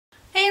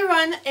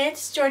everyone,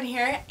 it's Jordyn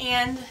here,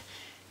 and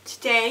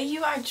today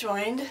you are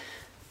joined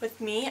with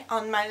me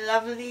on my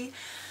lovely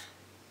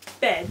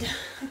bed.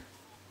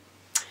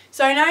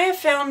 So I know I have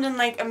filmed in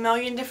like a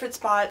million different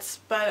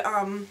spots, but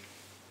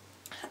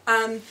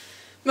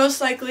most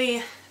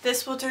likely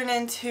this will turn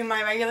into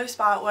my regular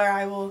spot where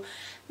I will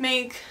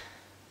make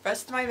the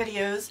rest of my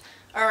videos,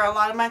 or a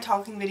lot of my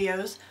talking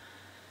videos.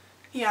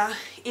 Yeah,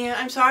 and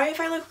I'm sorry if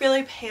I look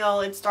really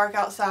pale, it's dark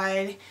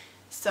outside,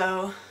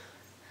 so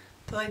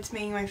the light's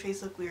making my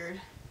face look weird.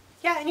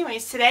 Yeah,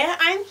 anyways, today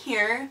I'm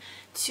here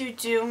to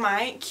do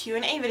my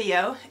Q&A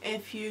video,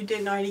 if you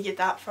didn't already get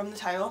that from the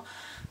title.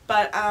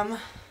 But,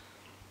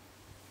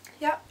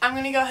 yeah, I'm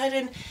going to go ahead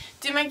and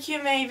do my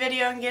Q&A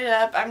video and get it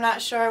up. I'm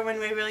not sure when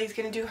Waverly's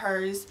going to do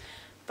hers,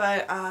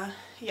 but,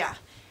 yeah.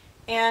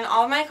 And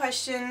all my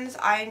questions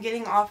I'm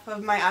getting off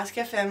of my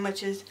Ask.fm,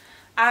 which is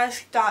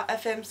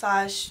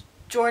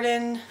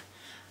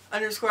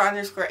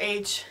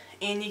ask.fm/Jordyn__H.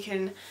 And you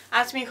can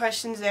ask me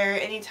questions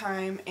there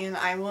anytime and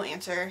I will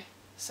answer.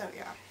 So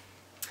yeah.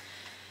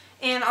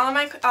 And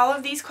all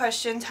of these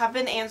questions have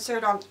been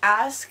answered on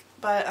Ask,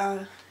 but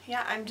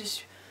yeah, I'm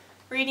just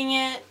reading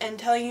it and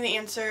telling you the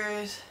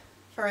answers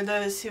for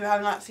those who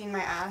have not seen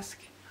my Ask.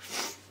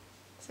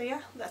 So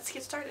yeah, let's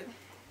get started.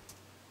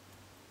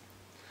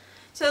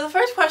 So the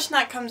first question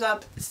that comes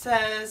up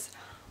says,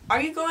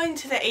 are you going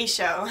to the A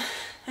show?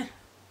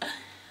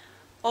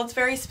 Well, it's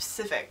very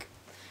specific.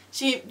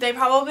 They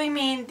probably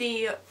mean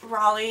the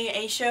Raleigh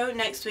A show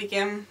next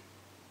weekend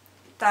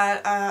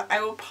that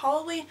I will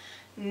probably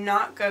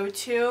not go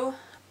to.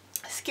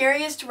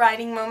 Scariest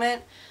riding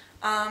moment.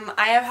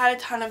 I have had a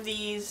ton of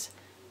these.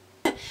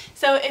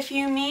 So if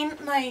you mean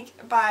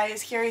like by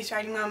scariest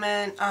riding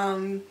moment,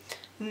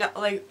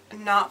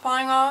 not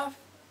falling off.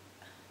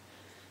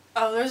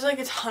 Oh, there's like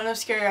a ton of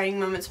scary riding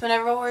moments.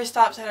 Whenever a horse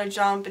stops at a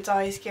jump, it's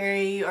always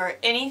scary. Or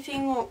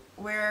anything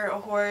where a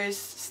horse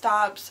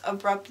stops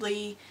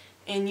abruptly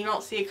and you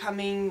don't see it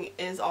coming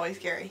is always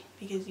scary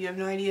because you have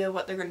no idea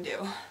what they're going to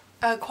do.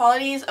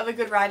 Qualities of a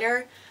good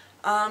rider.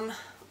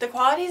 The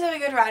qualities of a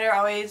good rider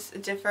always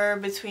differ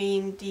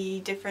between the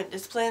different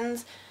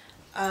disciplines.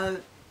 Hi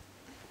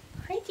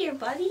there,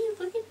 buddy.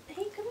 Look at,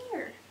 hey, come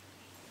here.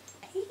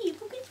 Hey,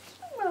 look at the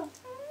camera.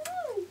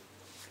 Look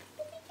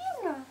at the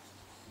camera.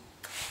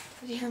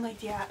 What do you like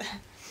that?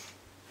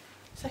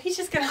 So he's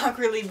just going to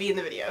awkwardly be in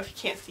the video if you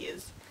can't see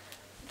his...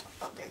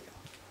 Oh, there you go.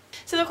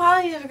 So the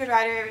qualities of a good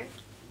rider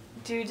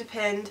do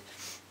depend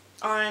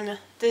on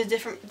the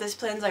different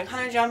disciplines like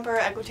hunter jumper,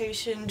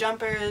 equitation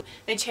jumper.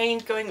 They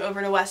change going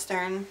over to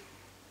Western,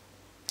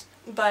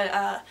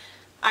 but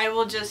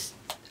I'll just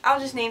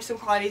name some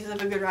qualities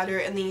of a good rider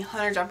in the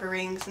hunter jumper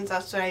ring since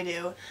that's what I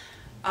do.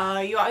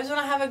 You always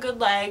want to have a good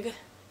leg,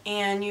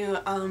 and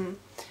and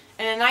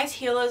a nice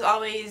heel is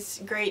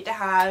always great to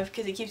have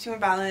because it keeps you more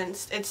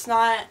balanced. It's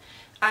not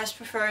as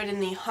preferred in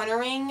the hunter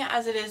ring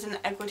as it is in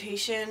the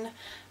equitation,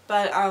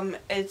 but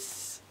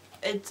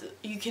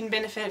you can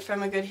benefit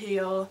from a good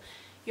heel.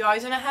 You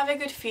always want to have a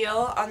good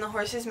feel on the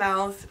horse's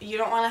mouth. You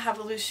don't want to have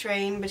a loose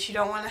rein, but you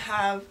don't want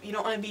to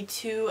be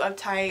too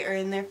uptight or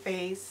in their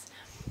face.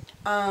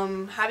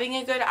 Having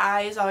a good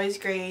eye is always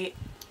great.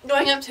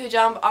 Going up to a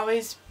jump,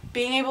 always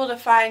being able to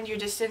find your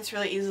distance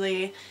really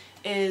easily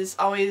is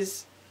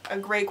always a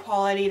great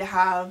quality to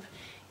have.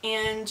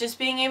 And just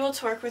being able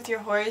to work with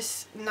your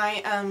horse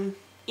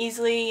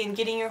easily and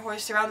getting your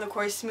horse around the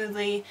course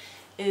smoothly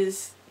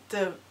is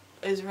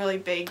really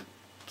big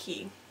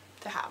key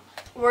to have.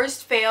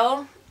 Worst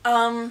fail.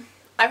 I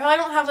probably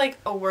don't have like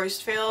a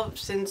worst fail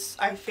since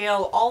I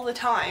fail all the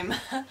time.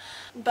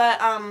 But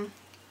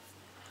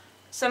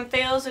some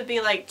fails would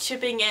be like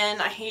chipping in.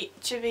 I hate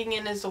chipping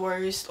in is the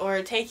worst.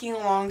 Or taking a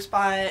long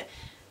spot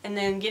and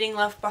then getting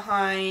left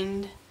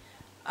behind.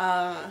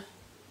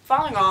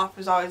 Falling off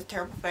is always a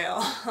terrible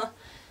fail.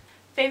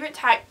 Favorite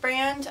tack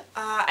brand?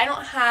 I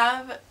don't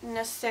have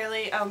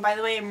necessarily. By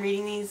the way, I'm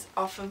reading these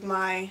off of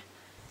my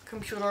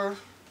computer,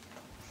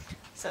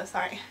 so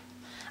sorry.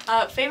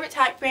 Favorite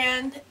tack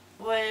brand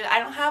I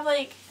don't have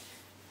like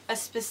a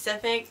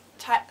specific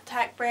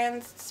tack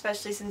brands,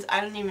 especially since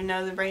I don't even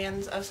know the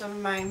brands of some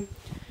of my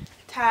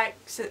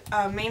tacks,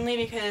 mainly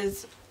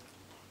because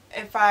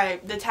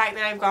the tack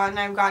that I've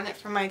gotten it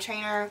from my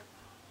trainer.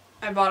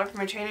 I bought it from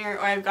my trainer,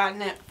 or I've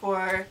gotten it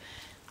for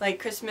like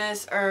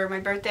Christmas or my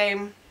birthday.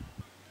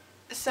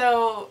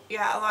 So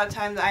yeah, a lot of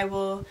times I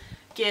will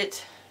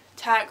get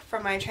tack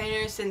from my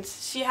trainer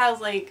since she has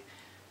like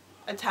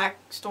a tack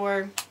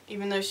store,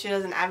 even though she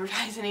doesn't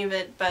advertise any of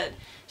it, but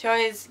she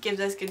always gives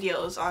us good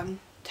deals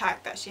on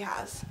tack that she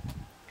has.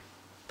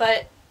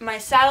 But my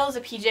saddle is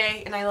a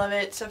PJ and I love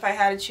it, so if I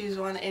had to choose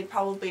one, it'd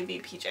probably be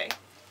PJ.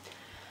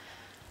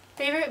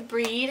 Favorite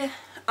breed?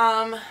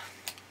 I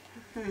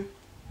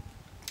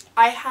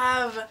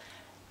have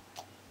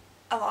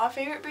a lot of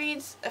favorite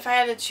breeds. If I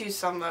had to choose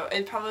some though,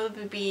 it'd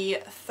probably be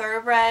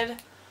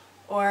Thoroughbred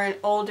or an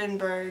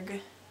Oldenburg.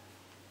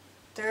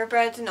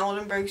 Thoroughbreds and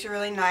Oldenburgs are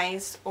really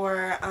nice,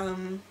 or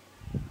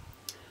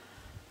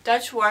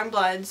Dutch warm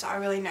bloods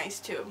are really nice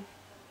too.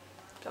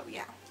 So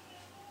yeah.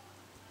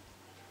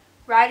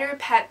 rider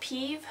pet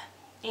peeve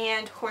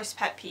and horse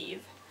pet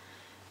peeve.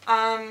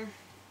 A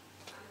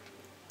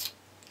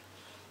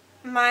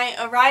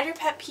rider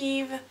pet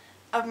peeve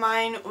of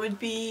mine would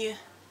be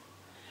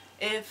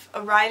if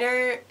a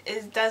rider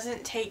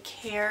doesn't take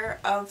care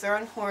of their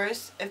own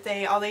horse, if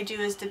all they do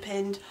is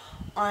depend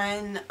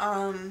on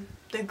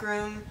the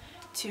groom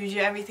to do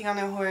everything on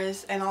their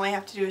horse, and all they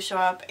have to do is show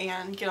up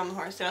and get on the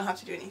horse. They don't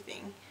have to do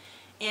anything.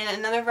 And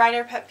another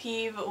rider pet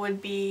peeve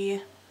would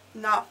be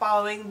not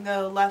following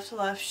the left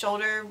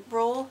shoulder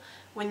rule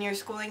when you're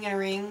schooling in a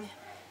ring.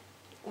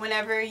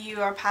 Whenever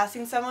you are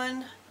passing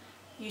someone,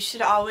 it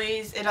should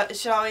always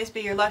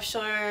be your left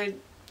shoulder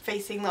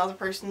facing the other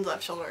person's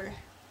left shoulder.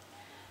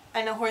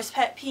 And a horse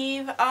pet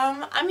peeve,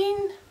 I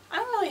mean, I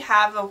don't really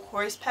have a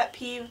horse pet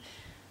peeve.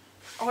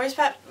 A horse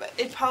pet,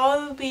 it'd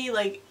probably be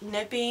like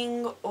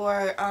nipping,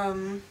 or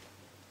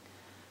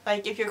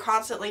like if you're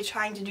constantly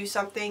trying to do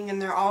something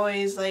and they're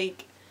always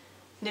like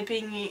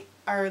nipping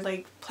or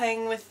like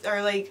playing with,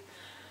 or like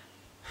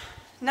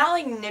not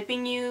like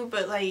nipping you,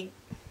 but like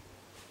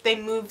they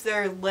move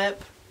their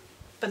lip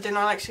but they're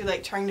not actually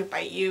like trying to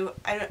bite you.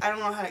 I don't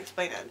know how to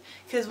explain it,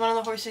 because one of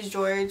the horses,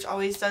 George,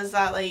 always does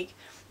that. Like,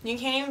 you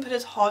can't even put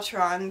his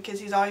halter on because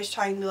he's always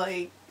trying to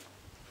like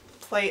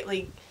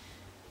playfully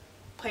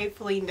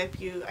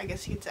nip you, I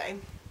guess you could say.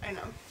 I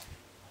know.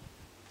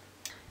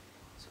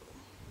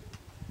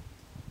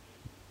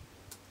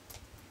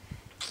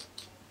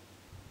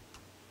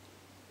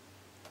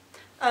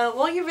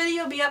 Will your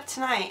video be up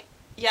tonight?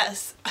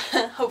 Yes,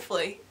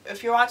 hopefully.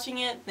 If you're watching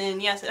it, then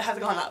yes, it has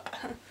gone up.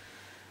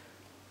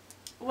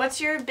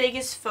 What's your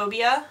biggest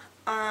phobia?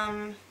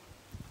 I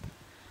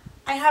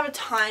have a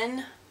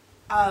ton.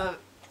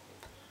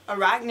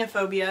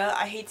 Arachnophobia.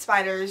 I hate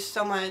spiders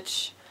so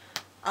much.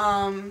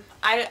 I'm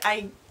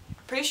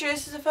pretty sure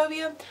this is a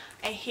phobia.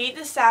 I hate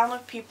the sound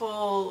of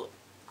people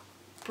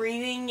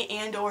breathing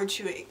and or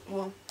chewing.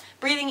 Well,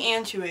 breathing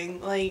and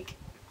chewing. Like,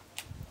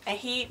 I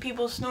hate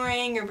people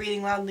snoring or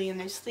breathing loudly in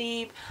their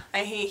sleep.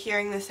 I hate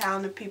hearing the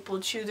sound of people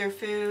chew their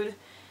food.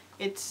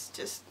 It's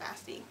just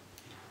nasty.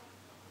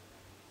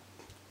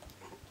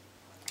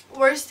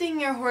 Worst thing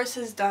your horse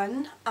has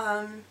done?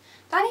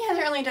 Donnie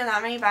hasn't really done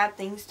that many bad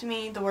things to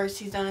me. The worst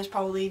he's done is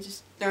probably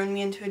just throwing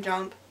me into a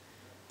jump.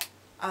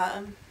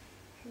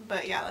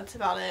 But yeah, that's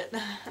about it.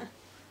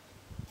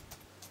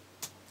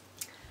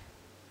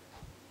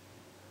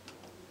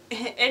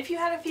 If you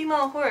had a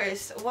female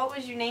horse, what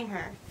would you name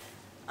her?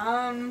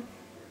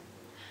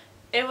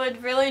 It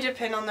would really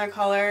depend on their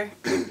color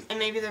and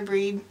maybe their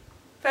breed.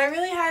 If I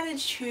really had to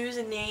choose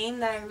a name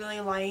that I really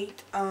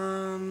liked,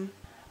 oh,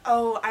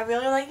 I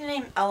really like the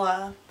name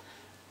Ella.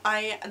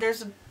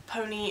 There's a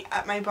pony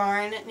at my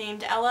barn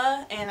named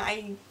Ella, and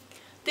I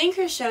think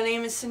her show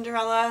name is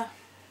Cinderella,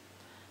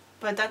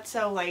 but that's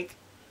so like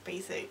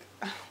basic.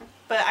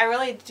 But I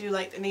really do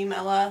like the name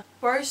Ella.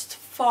 Worst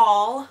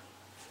fall,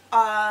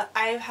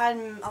 I've had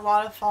a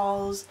lot of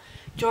falls.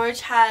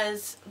 George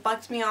has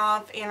bucked me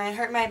off and I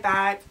hurt my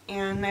back,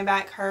 and my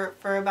back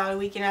hurt for about a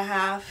week and a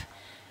half.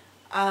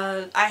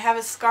 I have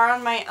a scar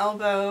on my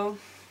elbow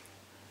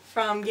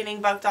from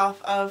getting bucked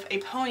off of a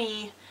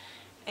pony,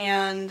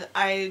 and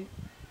I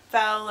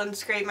fell and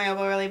scraped my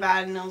elbow really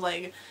bad and it was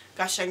like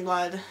gushing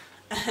blood.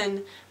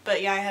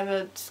 But yeah, I have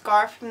a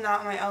scar from that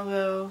on my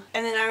elbow.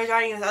 And then I was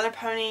riding this other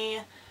pony,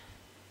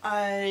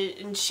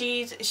 and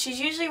she's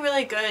usually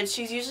really good.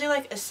 She's usually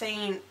like a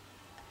saint.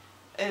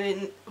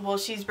 And well,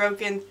 she's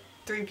broken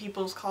 3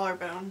 people's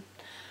collarbone.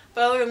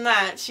 But other than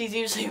that, she's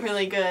usually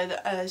really good.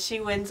 She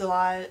wins a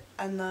lot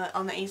on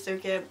the A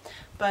circuit.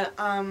 But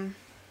I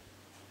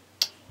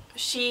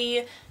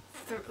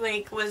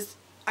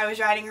was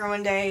riding her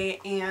one day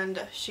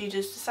and she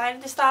just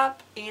decided to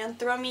stop and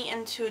throw me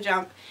into a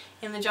jump,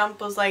 and the jump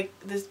was like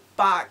this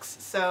box,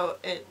 so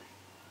it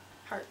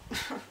hurt.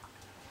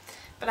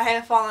 But I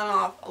had fallen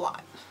off a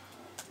lot.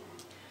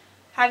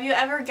 Have you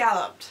ever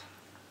galloped?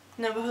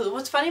 No, but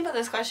what's funny about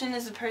this question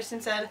is the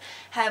person said,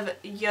 have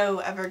yo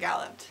ever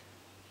galloped?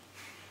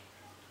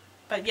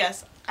 But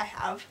yes, I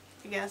have.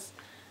 I guess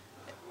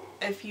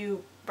if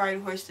you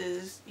ride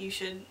horses, you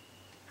should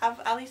have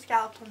at least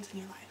galloped once in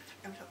your life.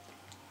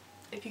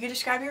 If you could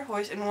describe your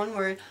horse in one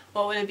word,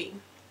 what would it be?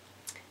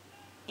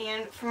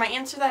 And for my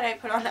answer that I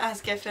put on the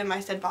Ask Gift him,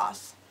 I said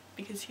boss,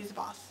 because he's a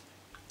boss.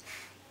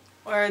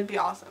 Or it'd be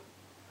awesome.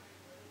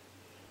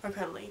 Or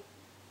cuddly.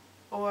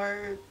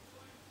 Or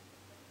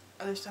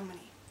there's so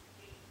many.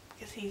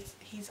 Because he's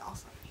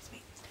awesome. He's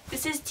amazing.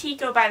 This is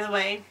Tico, by the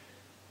way.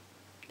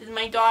 This is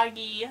my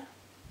doggy.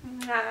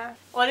 Nah.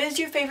 What is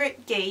your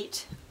favorite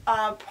gait?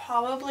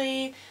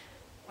 Probably,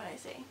 what'd I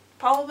say?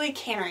 Probably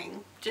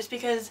cantering, just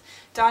because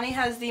Donnie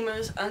has the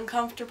most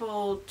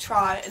uncomfortable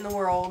trot in the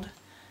world,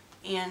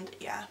 and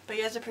yeah, but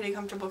he has a pretty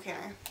comfortable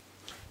canter.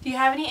 Do you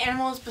have any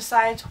animals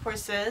besides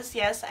horses?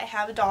 Yes, I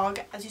have a dog,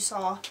 as you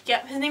saw.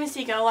 Yep, his name is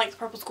Tico, like the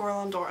purple squirrel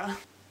on Dora.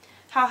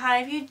 How high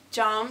have you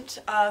jumped?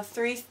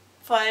 3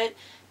 foot,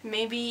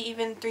 maybe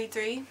even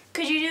 3'3".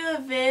 Could you do a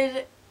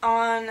vid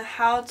on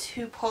how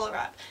to pull a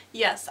wrap?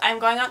 Yes, I'm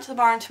going out to the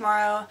barn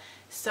tomorrow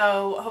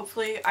So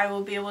hopefully I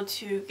will be able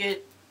to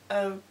get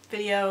a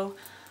video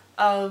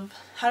of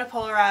how to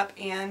polar wrap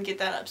and get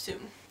that up soon.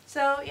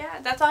 So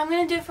yeah, that's all I'm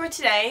going to do for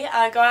today.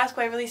 Go ask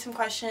Waverly some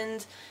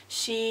questions.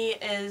 She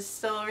is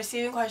still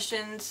receiving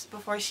questions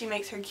before she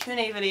makes her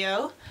Q&A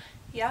video.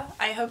 Yeah,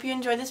 I hope you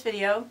enjoyed this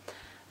video.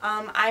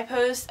 I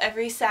post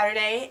every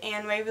Saturday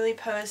and Waverly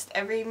posts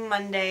every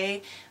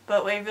Monday,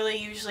 but Waverly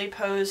usually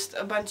posts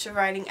a bunch of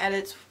writing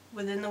edits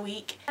within the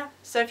week.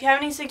 So if you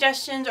have any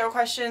suggestions or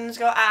questions,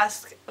 go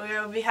ask. We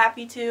will be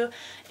happy to,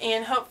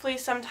 and hopefully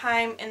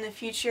sometime in the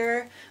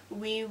future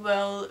we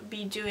will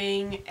be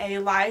doing a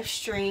live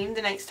stream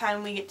the next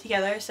time we get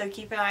together, so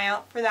keep an eye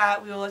out for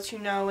that. We will let you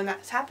know when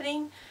that's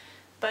happening.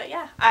 But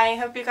yeah, I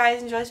hope you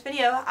guys enjoy this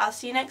video. I'll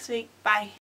see you next week. Bye.